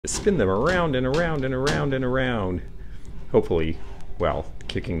Spin them around and around and around and around. Hopefully, well,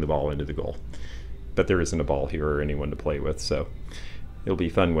 kicking the ball into the goal. But there isn't a ball here or anyone to play with, so it'll be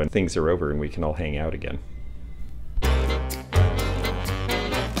fun when things are over and we can all hang out again.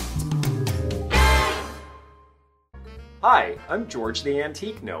 Hi, I'm George the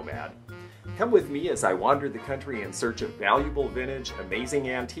Antique Nomad. Come with me as I wander the country in search of valuable vintage, amazing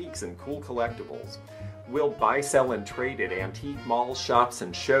antiques, and cool collectibles. We'll buy, sell, and trade at antique malls, shops,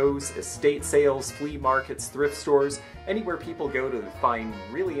 and shows, estate sales, flea markets, thrift stores, anywhere people go to find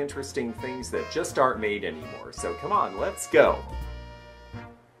really interesting things that just aren't made anymore. So come on, let's go!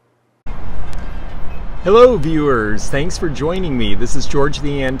 Hello viewers, thanks for joining me. This is George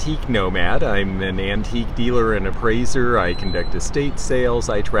the Antique Nomad. I'm an antique dealer and appraiser. I conduct estate sales.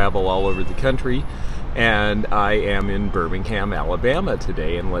 I travel all over the country. And I am in Birmingham, Alabama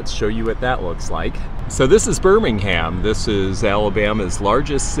today, and let's show you what that looks like. So this is Birmingham. This is Alabama's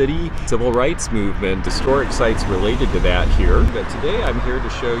largest city. Civil rights movement, historic sites related to that here. But today I'm here to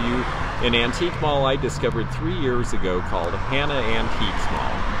show you an antique mall I discovered 3 years ago called Hanna Antiques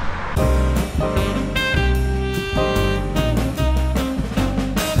Mall.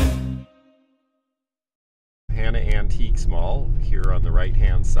 Hanna Antiques Mall here on the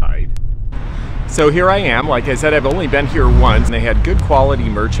right-hand side. So here I am. Like I said, I've only been here once, and they had good quality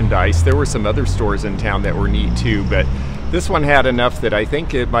merchandise. There were some other stores in town that were neat too, but this one had enough that I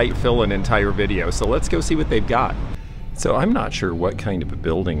think it might fill an entire video. So let's go see what they've got. So I'm not sure what kind of a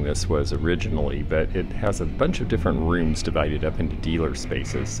building this was originally, but it has a bunch of different rooms divided up into dealer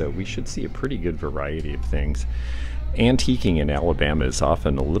spaces, so we should see a pretty good variety of things. Antiquing in Alabama is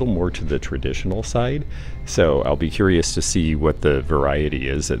often a little more to the traditional side, so I'll be curious to see what the variety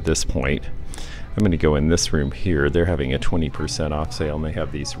is at this point. I'm going to go in this room here. They're having a 20% off sale, and they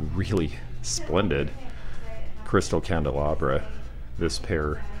have these really splendid crystal candelabra. This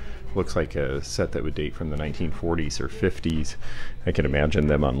pair looks like a set that would date from the 1940s or 50s. I can imagine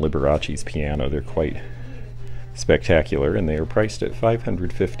them on Liberace's piano. They're quite spectacular, and they are priced at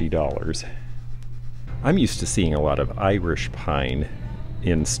 $550. I'm used to seeing a lot of Irish pine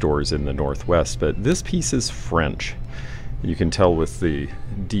in stores in the Northwest, but this piece is French. You can tell with the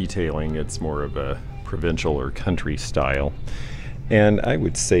detailing it's more of a provincial or country style. And I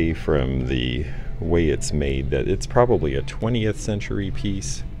would say from the way it's made that it's probably a 20th century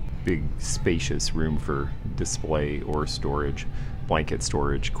piece. Big spacious room for display or storage, blanket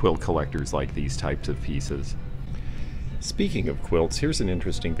storage. Quilt collectors like these types of pieces. Speaking of quilts, here's an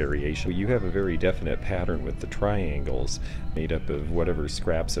interesting variation. You have a very definite pattern with the triangles made up of whatever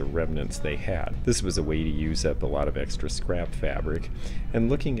scraps or remnants they had. This was a way to use up a lot of extra scrap fabric.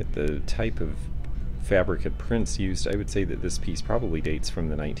 And looking at the type of fabric and prints used, I would say that this piece probably dates from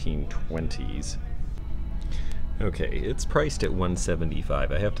the 1920s. Okay, it's priced at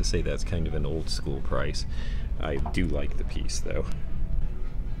 $175. I have to say that's kind of an old school price. I do like the piece though.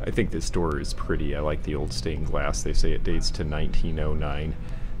 I think this door is pretty. I like the old stained glass. They say it dates to 1909.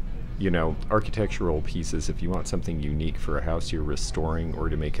 You know, architectural pieces, if you want something unique for a house you're restoring or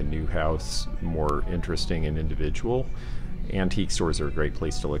to make a new house more interesting and individual, antique stores are a great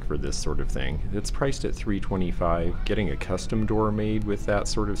place to look for this sort of thing. It's priced at $325. Getting a custom door made with that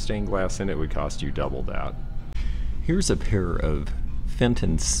sort of stained glass in it would cost you double that. Here's a pair of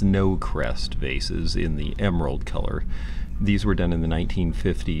Fenton Snowcrest vases in the emerald color. These were done in the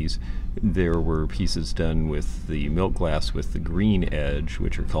 1950s. There were pieces done with the milk glass with the green edge,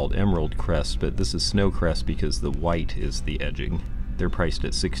 which are called emerald crest, but this is Snowcrest because the white is the edging. They're priced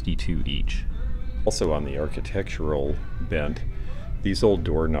at $62 each. Also on the architectural bent, these old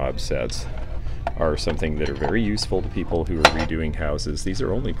doorknob sets are something that are very useful to people who are redoing houses. These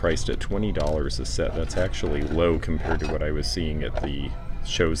are only priced at $20 a set. That's actually low compared to what I was seeing at the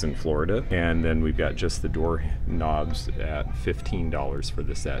shows in Florida. And then we've got just the door knobs at $15 for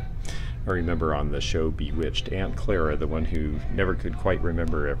the set. I remember on the show Bewitched, Aunt Clara, the one who never could quite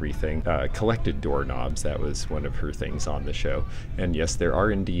remember everything, collected doorknobs. That was one of her things on the show. And yes, there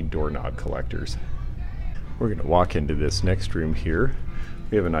are indeed doorknob collectors. We're going to walk into this next room here.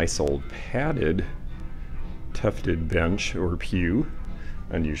 We have a nice old padded tufted bench or pew.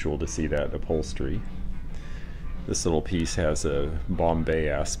 Unusual to see that upholstery. This little piece has a Bombay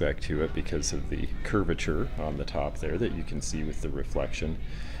aspect to it because of the curvature on the top there that you can see with the reflection.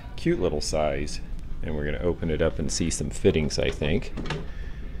 Cute little size, and we're going to open it up and see some fittings, I think.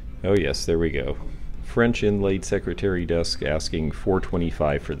 Oh yes, there we go. French inlaid secretary desk asking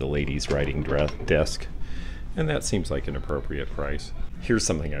 $425 for the ladies' writing desk, and that seems like an appropriate price. Here's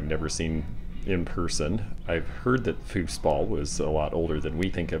something I've never seen in person. I've heard that foosball was a lot older than we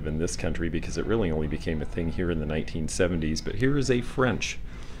think of in this country because it really only became a thing here in the 1970s, but here is a French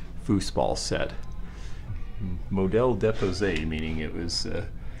foosball set. Modèle déposé, meaning it was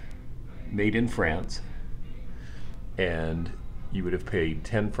made in France, and you would have paid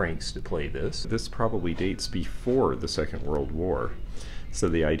 10 francs to play this. This probably dates before the Second World War, so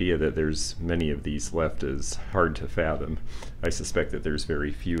the idea that there's many of these left is hard to fathom. I suspect that there's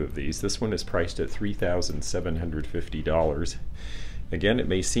very few of these. This one is priced at $3,750. Again, it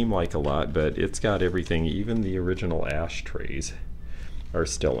may seem like a lot, but it's got everything. Even the original ashtrays are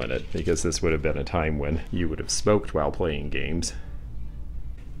still in it, because this would have been a time when you would have smoked while playing games.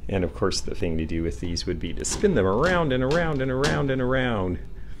 And of course the thing to do with these would be to spin them around and around and around and around.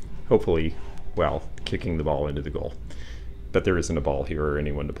 Hopefully, well, kicking the ball into the goal. But there isn't a ball here or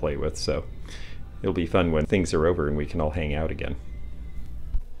anyone to play with, so it'll be fun when things are over and we can all hang out again.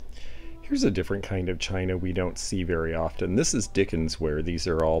 Here's a different kind of china we don't see very often. This is Dickens ware. These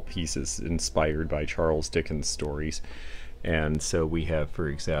are all pieces inspired by Charles Dickens stories. And so we have, for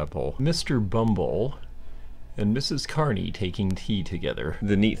example, Mr. Bumble and Mrs. Carney taking tea together.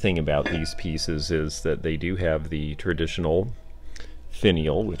 The neat thing about these pieces is that they do have the traditional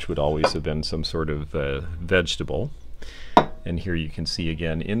finial, which would always have been some sort of vegetable. And here you can see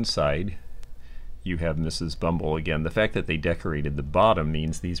again inside you have Mrs. Bumble again. The fact that they decorated the bottom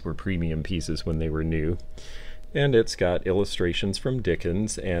means these were premium pieces when they were new. And it's got illustrations from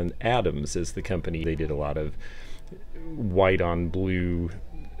Dickens, and Adams is the company. They did a lot of white on blue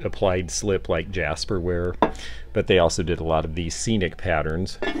applied slip like Jasper ware, but they also did a lot of these scenic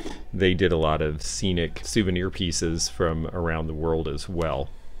patterns. They did a lot of scenic souvenir pieces from around the world as well.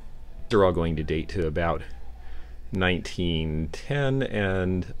 They're all going to date to about 1910,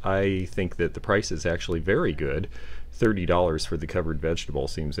 and I think that the price is actually very good. $30 for the covered vegetable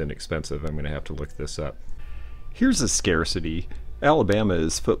seems inexpensive. I'm going to have to look this up. Here's a scarcity. Alabama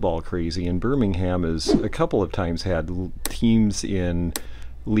is football crazy, and Birmingham has a couple of times had teams in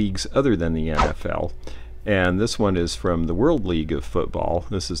leagues other than the NFL. And this one is from the World League of Football.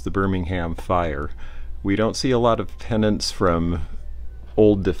 This is the Birmingham Fire. We don't see a lot of pennants from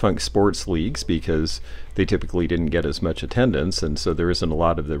old defunct sports leagues because they typically didn't get as much attendance, and so there isn't a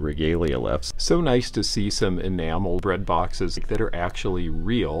lot of the regalia left. So nice to see some enamel bread boxes that are actually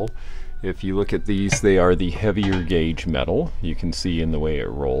real. If you look at these, they are the heavier gauge metal. You can see in the way it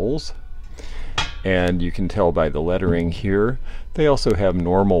rolls, and you can tell by the lettering here. They also have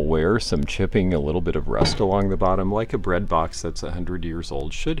normal wear, some chipping, a little bit of rust along the bottom, like a bread box that's 100 years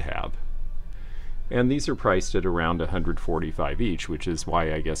old should have. And these are priced at around $145 each, which is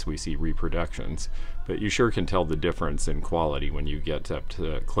why I guess we see reproductions. But you sure can tell the difference in quality when you get up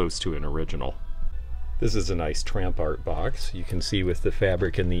to close to an original. This is a nice tramp art box. You can see with the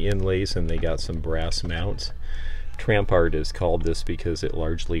fabric and the inlays, and they got some brass mounts. Tramp art is called this because it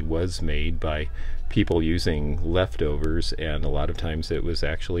largely was made by people using leftovers, and a lot of times it was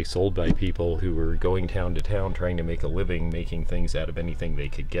actually sold by people who were going town to town trying to make a living making things out of anything they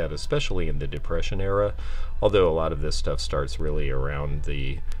could get, especially in the Depression era, although a lot of this stuff starts really around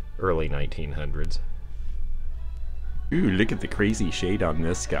the early 1900s. Ooh, look at the crazy shade on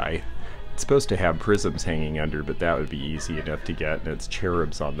this guy. It's supposed to have prisms hanging under, but that would be easy enough to get, and it's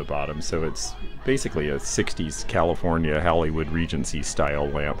cherubs on the bottom, so it's basically a 60s California Hollywood Regency style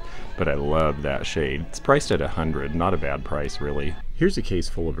lamp, but I love that shade. It's priced at $100, not a bad price really. Here's a case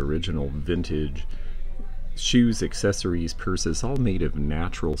full of original vintage shoes, accessories, purses, all made of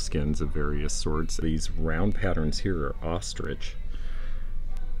natural skins of various sorts. These round patterns here are ostrich,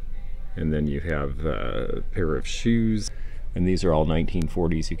 and then you have a pair of shoes. And these are all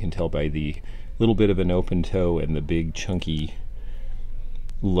 1940s. You can tell by the little bit of an open toe and the big chunky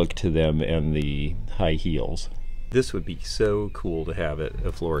look to them and the high heels. This would be so cool to have at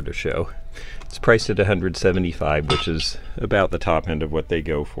a Florida show. It's priced at $175, which is about the top end of what they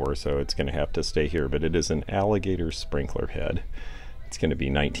go for, so it's going to have to stay here. But it is an alligator sprinkler head. It's going to be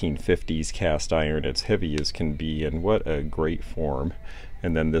 1950s cast iron. It's heavy as can be, and what a great form.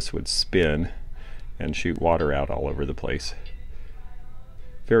 And then this would spin and shoot water out all over the place.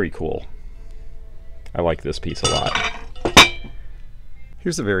 Very cool. I like this piece a lot.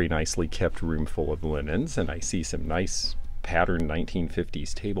 Here's a very nicely kept room full of linens, and I see some nice patterned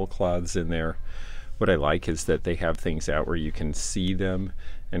 1950s tablecloths in there. What I like is that they have things out where you can see them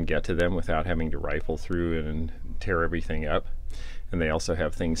and get to them without having to rifle through and tear everything up. And they also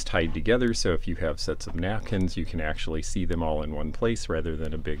have things tied together, so if you have sets of napkins, you can actually see them all in one place rather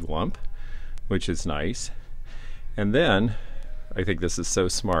than a big lump, which is nice. And then, I think this is so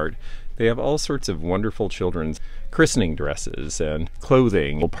smart, they have all sorts of wonderful children's christening dresses and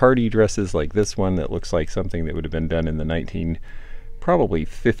clothing. Party dresses like this one that looks like something that would have been done in the probably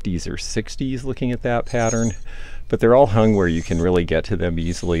 50s or 60s looking at that pattern, but they're all hung where you can really get to them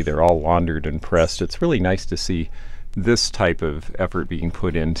easily. They're all laundered and pressed. It's really nice to see this type of effort being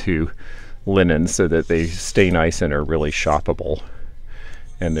put into linen so that they stay nice and are really shoppable.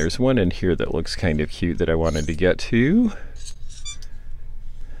 And there's one in here that looks kind of cute that I wanted to get to.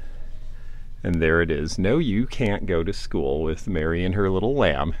 And there it is. No, you can't go to school with Mary and her little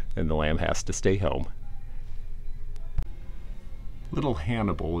lamb, and the lamb has to stay home. Little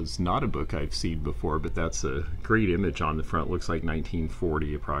Hannibal is not a book I've seen before, but that's a great image on the front. Looks like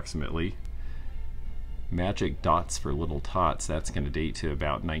 1940 approximately. Magic Dots for Little Tots, that's going to date to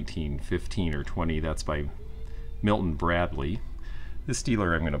about 1915 or 20. That's by Milton Bradley. This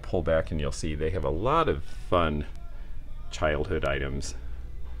dealer I'm going to pull back and you'll see they have a lot of fun childhood items.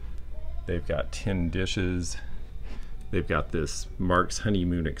 They've got tin dishes. They've got this Mark's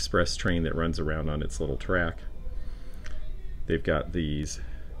Honeymoon Express train that runs around on its little track. They've got these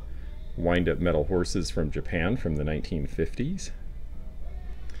wind-up metal horses from Japan from the 1950s.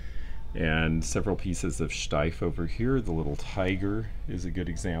 And several pieces of Steiff over here. The little tiger is a good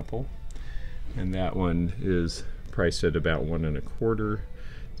example. And that one is priced at about $1.25.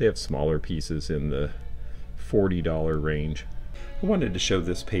 They have smaller pieces in the $40 range. I wanted to show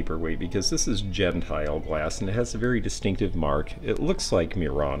this paperweight because this is Gentile glass and it has a very distinctive mark. It looks like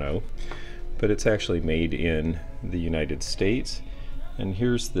Murano, but it's actually made in the United States. And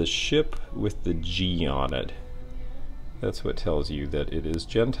here's the ship with the G on it. That's what tells you that it is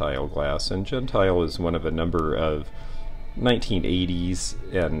Gentile glass, and Gentile is one of a number of 1980s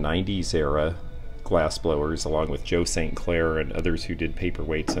and 90s era glass blowers, along with Joe St. Clair and others who did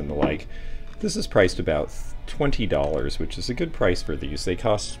paperweights and the like. This is priced about $20, which is a good price for these. They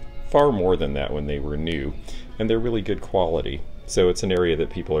cost far more than that when they were new, and they're really good quality. So it's an area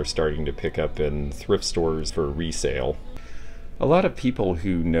that people are starting to pick up in thrift stores for resale. A lot of people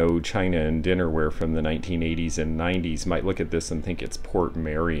who know china and dinnerware from the 1980s and 90s might look at this and think it's Port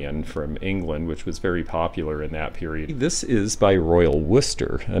Marion from England, which was very popular in that period. This is by Royal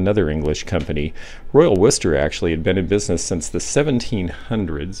Worcester, another English company. Royal Worcester actually had been in business since the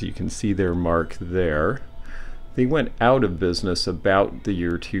 1700s. You can see their mark there. They went out of business about the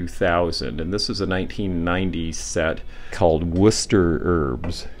year 2000, and this is a 1990 set called Worcester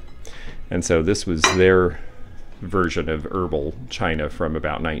Herbs. And so this was their version of herbal china from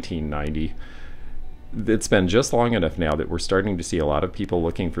about 1990. It's been just long enough now that we're starting to see a lot of people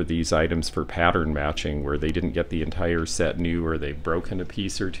looking for these items for pattern matching where they didn't get the entire set new or they've broken a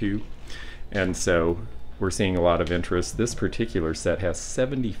piece or two. And so we're seeing a lot of interest. This particular set has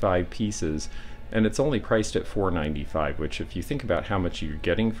 75 pieces and it's only priced at $4.95, which if you think about how much you're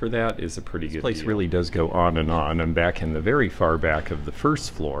getting for that is a pretty good deal. This place really does go on and on. I'm back in the very far back of the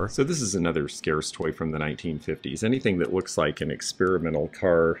first floor. So this is another scarce toy from the 1950s. Anything that looks like an experimental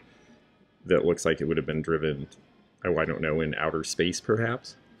car that looks like it would have been driven, oh, I don't know, in outer space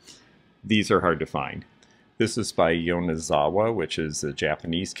perhaps. These are hard to find. This is by Yonezawa, which is a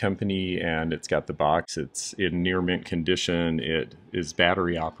Japanese company, and it's got the box. It's in near mint condition. It is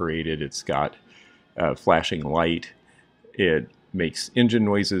battery operated. It's got flashing light. It makes engine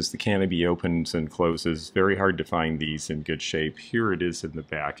noises. The canopy opens and closes. Very hard to find these in good shape. Here it is in the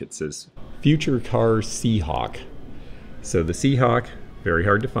back. It says Future Car Seahawk. So the Seahawk, very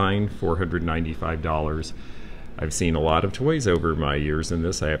hard to find, $495. I've seen a lot of toys over my years in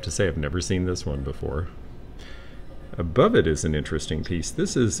this. I have to say I've never seen this one before. Above it is an interesting piece.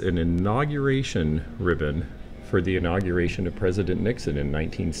 This is an inauguration ribbon for the inauguration of President Nixon in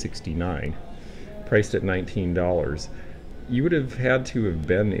 1969. Priced at $19. You would have had to have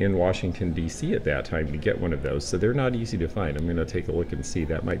been in Washington, D.C. at that time to get one of those, so they're not easy to find. I'm going to take a look and see.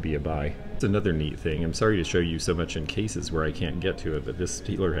 That might be a buy. It's another neat thing. I'm sorry to show you so much in cases where I can't get to it, but this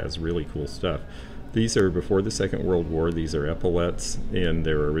dealer has really cool stuff. These are before the Second World War. These are epaulettes in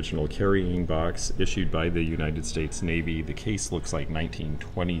their original carrying box issued by the United States Navy. The case looks like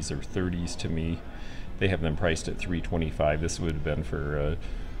 1920s or 30s to me. They have them priced at $325. This would have been for a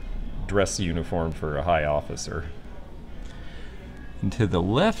dress uniform for a high officer. And to the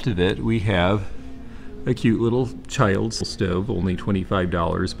left of it we have a cute little child's stove, only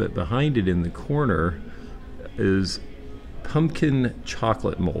 $25, but behind it in the corner is pumpkin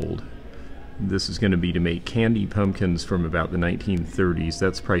chocolate mold. This is going to be to make candy pumpkins from about the 1930s.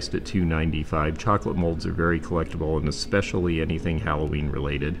 That's priced at $2.95. Chocolate molds are very collectible, and especially anything Halloween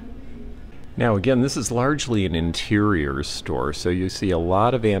related. Now again, this is largely an interior store, so you see a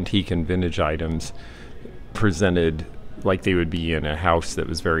lot of antique and vintage items presented like they would be in a house that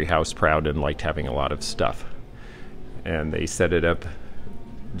was very house proud and liked having a lot of stuff. And they set it up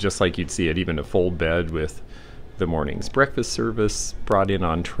just like you'd see it, even a fold bed with The morning's breakfast service brought in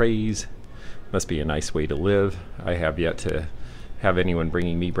on trays. Must be a nice way to live. I have yet to have anyone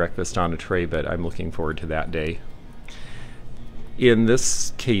bringing me breakfast on a tray, but I'm looking forward to that day. In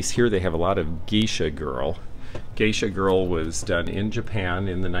this case here, they have a lot of geisha girl. Geisha girl was done in Japan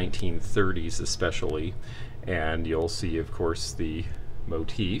in the 1930s especially, and you'll see, of course, the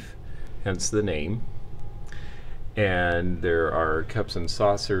motif, hence the name. And there are cups and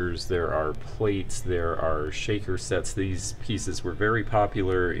saucers, there are plates, there are shaker sets. These pieces were very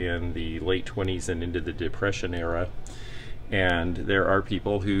popular in the late 20s and into the Depression era. And there are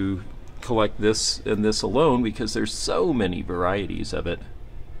people who collect this and this alone because there's so many varieties of it.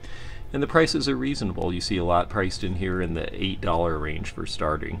 And the prices are reasonable. You see a lot priced in here in the $8 range for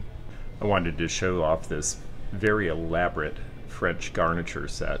starting. I wanted to show off this very elaborate French garniture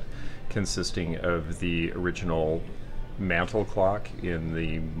set, consisting of the original mantel clock in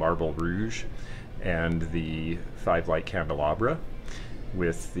the marble rouge and the 5-light candelabra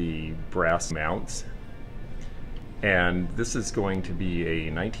with the brass mounts. And this is going to be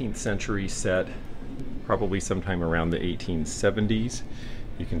a 19th century set, probably sometime around the 1870s.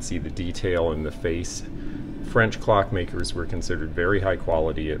 You can see the detail in the face. French clockmakers were considered very high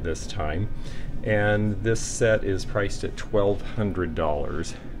quality at this time, and this set is priced at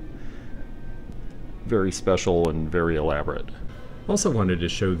 $1,200. Very special and very elaborate. Also wanted to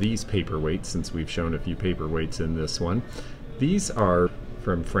show these paperweights, since we've shown a few paperweights in this one. These are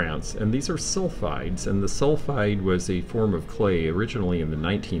from France, and these are sulfides, and the sulfide was a form of clay. Originally in the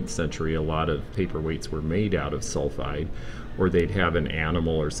 19th century, a lot of paperweights were made out of sulfide, or they'd have an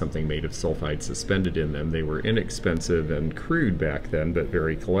animal or something made of sulfide suspended in them. They were inexpensive and crude back then, but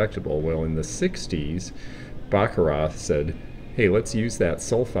very collectible. Well, in the 60s, Baccarat said, hey, let's use that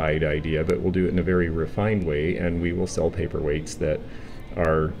sulfide idea, but we'll do it in a very refined way, and we will sell paperweights that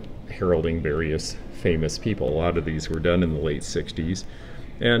are heralding various famous people. A lot of these were done in the late 60s,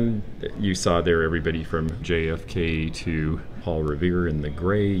 and you saw there everybody from JFK to Paul Revere in the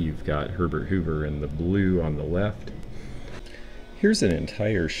gray. You've got Herbert Hoover in the blue on the left. Here's an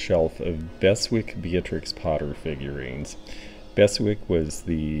entire shelf of Beswick Beatrix Potter figurines. Beswick was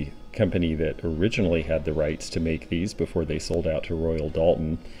the company that originally had the rights to make these before they sold out to Royal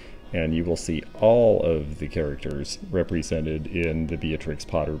Dalton, and you will see all of the characters represented in the Beatrix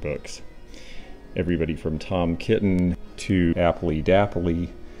Potter books. Everybody from Tom Kitten to Appley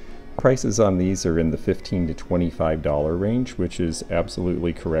Dapply. Prices on these are in the $15 to $25 range, which is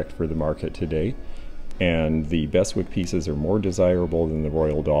absolutely correct for the market today. And the Beswick pieces are more desirable than the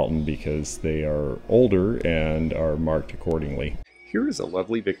Royal Dalton because they are older and are marked accordingly. Here is a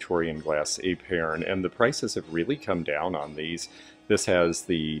lovely Victorian glass épergne, and the prices have really come down on these. This has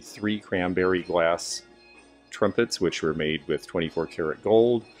the 3 cranberry glass trumpets, which were made with 24 karat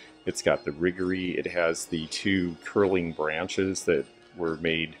gold. It's got the riggery. It has the 2 curling branches that were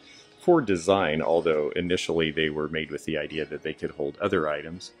made for design, although initially they were made with the idea that they could hold other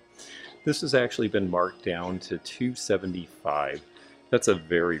items. This has actually been marked down to $275. That's a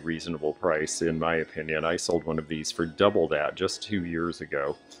very reasonable price, in my opinion. I sold one of these for double that just 2 years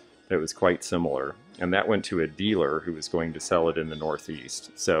ago. That was quite similar. And that went to a dealer who was going to sell it in the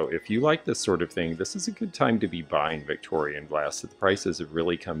Northeast. So if you like this sort of thing, this is a good time to be buying Victorian glass. The prices have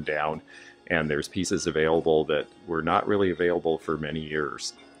really come down, and there's pieces available that were not really available for many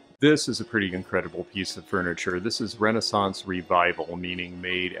years. This is a pretty incredible piece of furniture. This is Renaissance Revival, meaning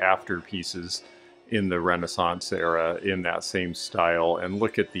made after pieces in the Renaissance era in that same style. And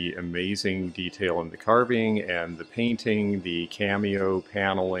look at the amazing detail in the carving and the painting, the cameo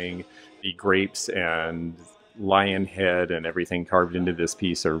paneling, the grapes and lion head and everything carved into this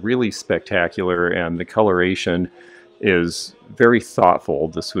piece are really spectacular, and the coloration is very thoughtful.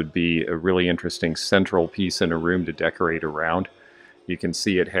 This would be a really interesting central piece in a room to decorate around. You can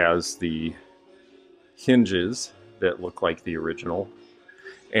see it has the hinges that look like the original.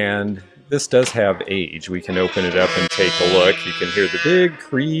 And this does have age. We can open it up and take a look. You can hear the big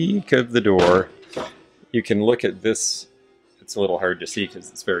creak of the door. You can look at this. It's a little hard to see because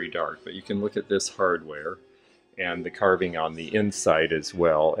it's very dark, but you can look at this hardware and the carving on the inside as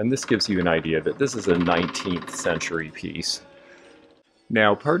well. And this gives you an idea that this is a 19th century piece.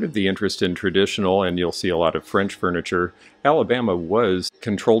 Now, part of the interest in traditional, and you'll see a lot of French furniture, Alabama was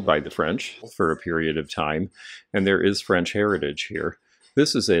controlled by the French for a period of time, and there is French heritage here.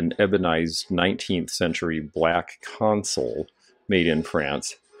 This is an ebonized 19th century black console made in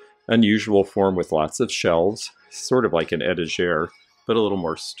France. Unusual form with lots of shelves, sort of like an etagere, but a little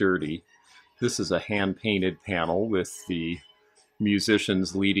more sturdy. This is a hand-painted panel with the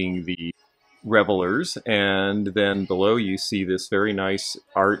musicians leading the revelers, and then below you see this very nice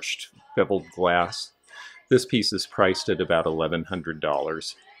arched beveled glass This piece is priced at about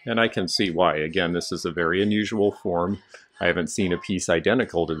 $1,100, and I can see why. Again, this is a very unusual form. I haven't seen a piece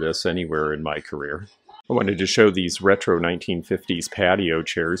identical to this anywhere in my career. I wanted to show these retro 1950s patio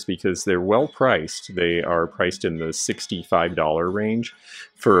chairs because they're well priced. They are priced in the $65 range.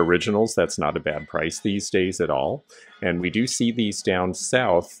 For originals, that's not a bad price these days at all. And we do see these down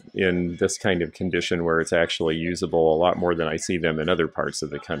south in this kind of condition where it's actually usable a lot more than I see them in other parts of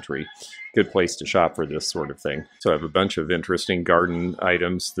the country. Good place to shop for this sort of thing. So I have a bunch of interesting garden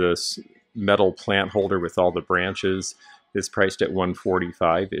items. This metal plant holder with all the branches is priced at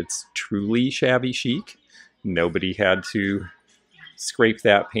 $145. It's truly shabby chic. Nobody had to scrape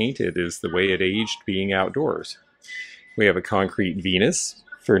that paint. It is the way it aged being outdoors. We have a concrete Venus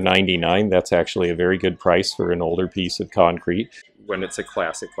for $99. That's actually a very good price for an older piece of concrete when it's a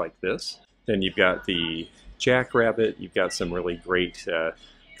classic like this. Then you've got the Jackrabbit. You've got some really great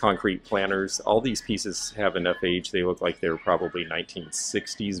concrete planters. All these pieces have enough age. They look like they were probably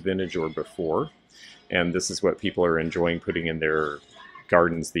 1960s vintage or before. And this is what people are enjoying putting in their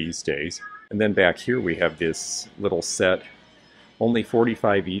gardens these days. And then back here we have this little set, only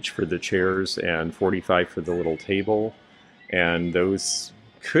 $45 each for the chairs and $45 for the little table. And those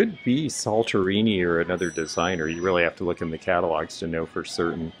could be Salterini or another designer. You really have to look in the catalogs to know for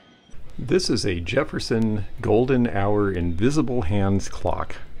certain. This is a Jefferson Golden Hour Invisible Hands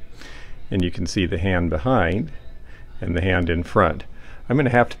clock. And you can see the hand behind and the hand in front. I'm going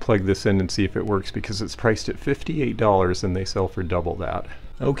to have to plug this in and see if it works because it's priced at $58 and they sell for double that.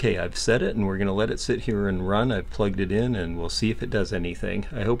 Okay, I've set it and we're going to let it sit here and run. I've plugged it in and we'll see if it does anything.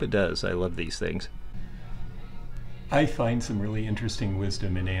 I hope it does. I love these things. I find some really interesting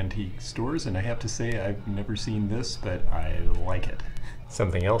wisdom in antique stores, and I have to say I've never seen this, but I like it.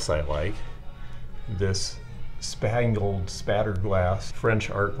 Something else I like, this spangled spatter glass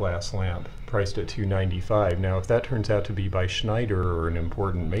French art glass lamp, priced at $295. Now if that turns out to be by Schneider or an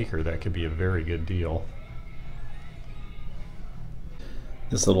important maker, that could be a very good deal.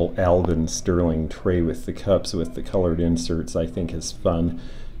 This little Alvin sterling tray with the cups with the colored inserts I think is fun.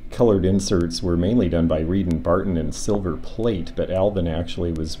 Colored inserts were mainly done by Reed and Barton in silver plate, but Alvin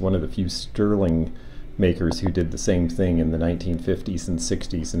actually was one of the few sterling makers who did the same thing in the 1950s and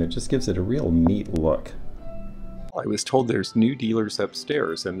 60s, and it just gives it a real neat look. I was told there's new dealers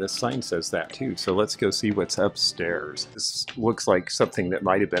upstairs, and this sign says that too, so let's go see what's upstairs. This looks like something that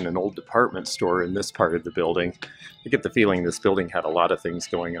might have been an old department store in this part of the building. I get the feeling this building had a lot of things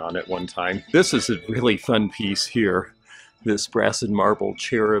going on at one time. This is a really fun piece here. This brass and marble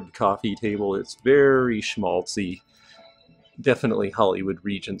cherub coffee table. It's very schmaltzy. Definitely Hollywood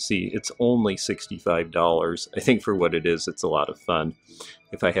Regency. It's only $65. I think for what it is, it's a lot of fun.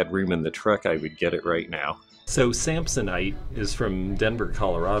 If I had room in the truck, I would get it right now. So Samsonite is from Denver,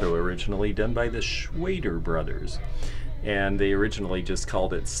 Colorado originally, done by the Schwader brothers. And they originally just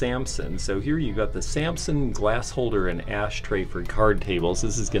called it Samson. So here you've got the Samson glass holder and ashtray for card tables.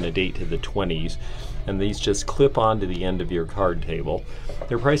 This is going to date to the 20s. And these just clip onto the end of your card table.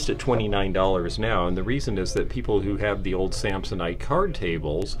 They're priced at $29 now, and the reason is that people who have the old Samsonite card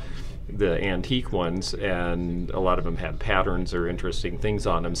tables, the antique ones, and a lot of them have patterns or interesting things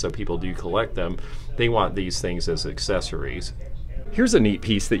on them, so people do collect them. They want these things as accessories. Here's a neat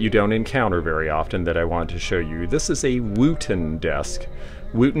piece that you don't encounter very often that I want to show you. This is a Wooton desk.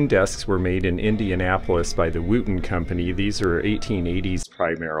 Wooton desks were made in Indianapolis by the Wooton Company. These are 1880s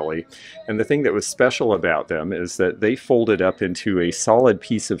primarily. And the thing that was special about them is that they folded up into a solid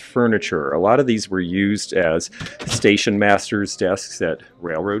piece of furniture. A lot of these were used as station masters' desks at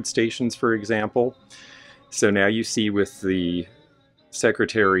railroad stations, for example. So now you see with the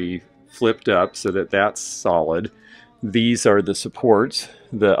secretary flipped up so that that's solid. These are the supports,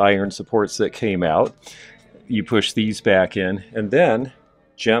 the iron supports that came out. You push these back in, and then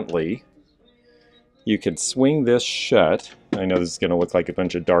gently you can swing this shut. I know this is going to look like a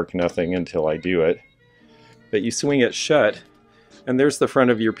bunch of dark nothing until I do it, but you swing it shut and there's the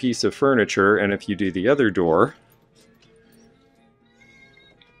front of your piece of furniture. And if you do the other door,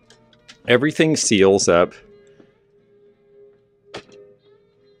 everything seals up,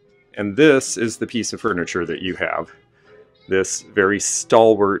 and this is the piece of furniture that you have. This very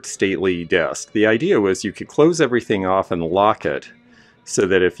stalwart, stately desk. The idea was you could close everything off and lock it so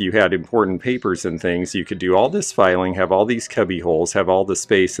that if you had important papers and things, you could do all this filing, have all these cubby holes, have all the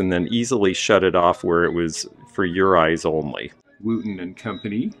space, and then easily shut it off where it was for your eyes only. Wooton and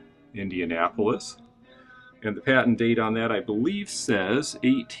Company, Indianapolis. And the patent date on that, I believe, says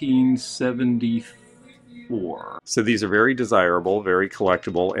 1874 4. So these are very desirable, very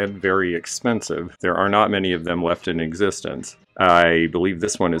collectible, and very expensive. There are not many of them left in existence. I believe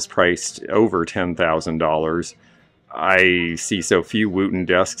this one is priced over $10,000. I see so few Wooton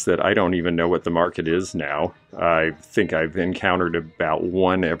desks that I don't even know what the market is now. I think I've encountered about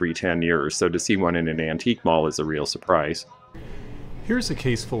one every 10 years, so to see one in an antique mall is a real surprise. Here's a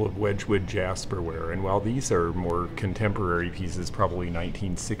case full of Wedgwood jasperware, and while these are more contemporary pieces, probably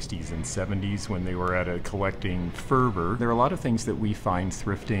 1960s and 70s when they were at a collecting fervor, there are a lot of things that we find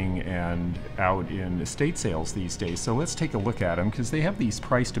thrifting and out in estate sales these days. So let's take a look at them, because they have these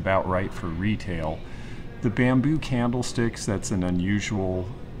priced about right for retail. The bamboo candlesticks, that's an unusual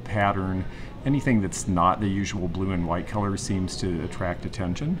pattern. Anything that's not the usual blue and white color seems to attract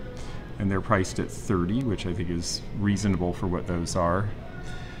attention. And they're priced at $30, which I think is reasonable for what those are.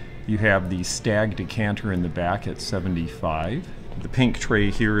 You have the stag decanter in the back at $75. The pink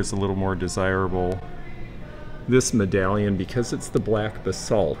tray here is a little more desirable. This medallion, because it's the black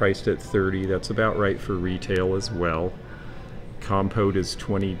basalt, priced at $30. That's about right for retail as well. Compote is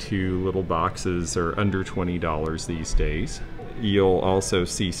 $22. Little boxes are under $20 these days. You'll also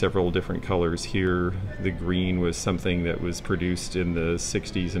see several different colors here. The green was something that was produced in the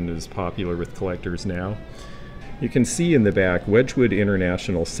 60s and is popular with collectors now. You can see in the back Wedgwood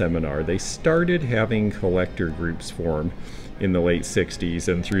International Seminar. They started having collector groups form in the late 60s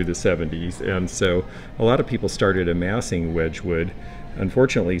and through the 70s, and so a lot of people started amassing Wedgwood.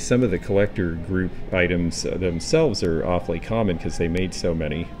 Unfortunately, some of the collector group items themselves are awfully common because they made so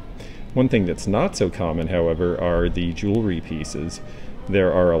many. One thing that's not so common, however, are the jewelry pieces.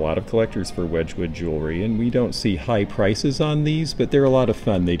 There are a lot of collectors for Wedgwood jewelry, and we don't see high prices on these, but they're a lot of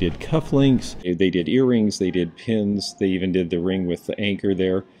fun. They did cufflinks, they did earrings, they did pins, they even did the ring with the anchor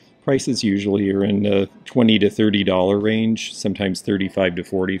there. Prices usually are in the $20 to $30 range, sometimes $35 to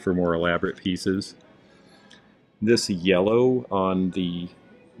 $40 for more elaborate pieces. This yellow on the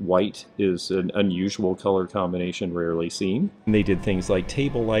white is an unusual color combination, rarely seen. And they did things like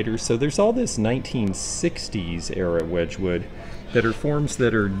table lighters, so there's all this 1960s era Wedgwood that are forms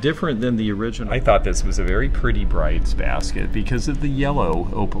that are different than the original. I thought this was a very pretty bride's basket because of the yellow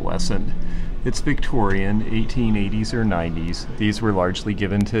opalescent. It's Victorian, 1880s or 90s. These were largely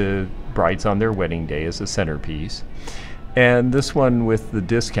given to brides on their wedding day as a centerpiece. And this one with the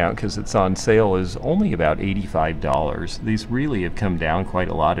discount, because it's on sale, is only about $85. These really have come down quite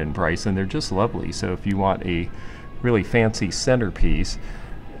a lot in price, and they're just lovely. So if you want a really fancy centerpiece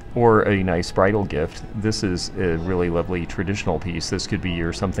or a nice bridal gift, this is a really lovely traditional piece. This could be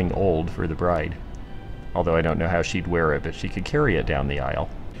your something old for the bride. Although I don't know how she'd wear it, but she could carry it down the aisle.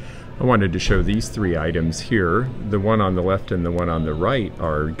 I wanted to show these three items here. The one on the left and the one on the right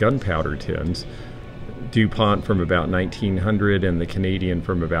are gunpowder tins. DuPont from about 1900 and the Canadian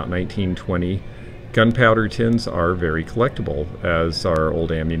from about 1920. Gunpowder tins are very collectible, as are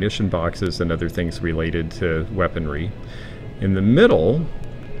old ammunition boxes and other things related to weaponry. In the middle,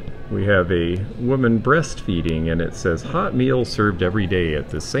 we have a woman breastfeeding, and it says hot meal served every day at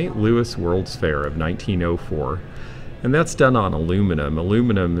the St. Louis World's Fair of 1904. And that's done on aluminum.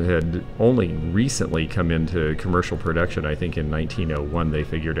 Aluminum had only recently come into commercial production. I think in 1901 they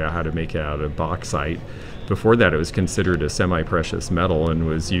figured out how to make it out of bauxite. Before that it was considered a semi-precious metal and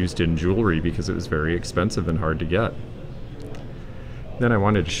was used in jewelry because it was very expensive and hard to get. Then I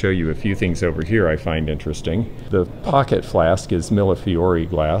wanted to show you a few things over here I find interesting. The pocket flask is Millefiori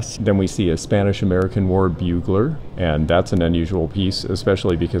glass. Then we see a Spanish-American War bugler, and that's an unusual piece,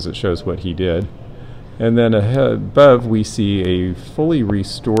 especially because it shows what he did. And then above we see a fully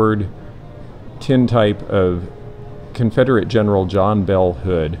restored tintype of Confederate General John Bell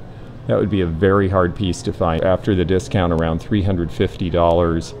Hood. That would be a very hard piece to find after the discount, around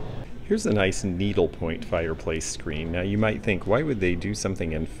 $350. Here's a nice needlepoint fireplace screen. Now you might think, why would they do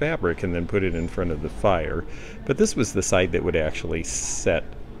something in fabric and then put it in front of the fire? But this was the side that would actually set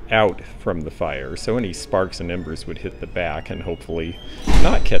out from the fire, so any sparks and embers would hit the back and hopefully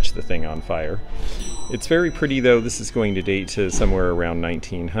not catch the thing on fire. It's very pretty though. This is going to date to somewhere around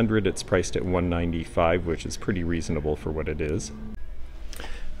 1900. It's priced at $195, which is pretty reasonable for what it is.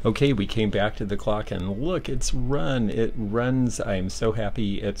 Okay, we came back to the clock and look, it's run. It runs, I'm so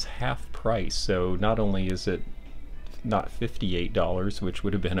happy, it's half price. So not only is it not $58, which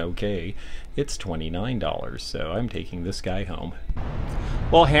would have been okay, it's $29. So I'm taking this guy home.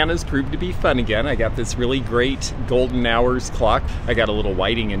 Well, Hannah's proved to be fun again. I got this really great golden hours clock. I got a little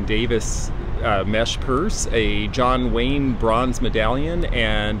Whiting and Davis mesh purse, a John Wayne bronze medallion,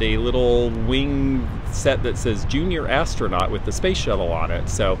 and a little wing set that says Junior Astronaut with the space shuttle on it.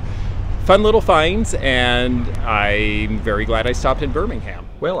 So fun little finds, and I'm very glad I stopped in Birmingham.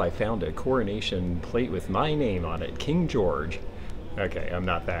 Well, I found a coronation plate with my name on it, King George. Okay, I'm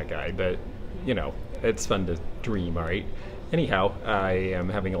not that guy, but you know, it's fun to dream, right? Anyhow, I am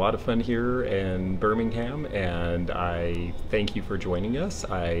having a lot of fun here in Birmingham, and I thank you for joining us.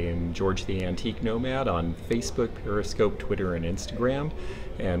 I am George the Antique Nomad on Facebook, Periscope, Twitter, and Instagram,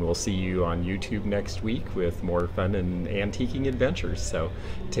 and we'll see you on YouTube next week with more fun and antiquing adventures. So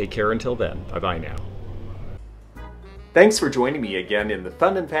take care until then. Bye-bye now. Thanks for joining me again in the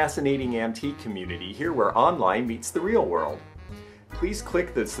fun and fascinating antique community here where online meets the real world. Please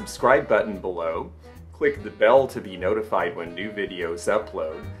click the subscribe button below. Click the bell to be notified when new videos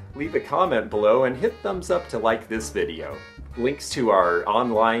upload. Leave a comment below and hit thumbs up to like this video. Links to our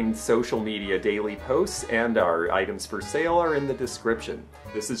online social media daily posts and our items for sale are in the description.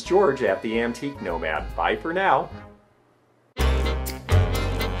 This is George at the Antique Nomad. Bye for now.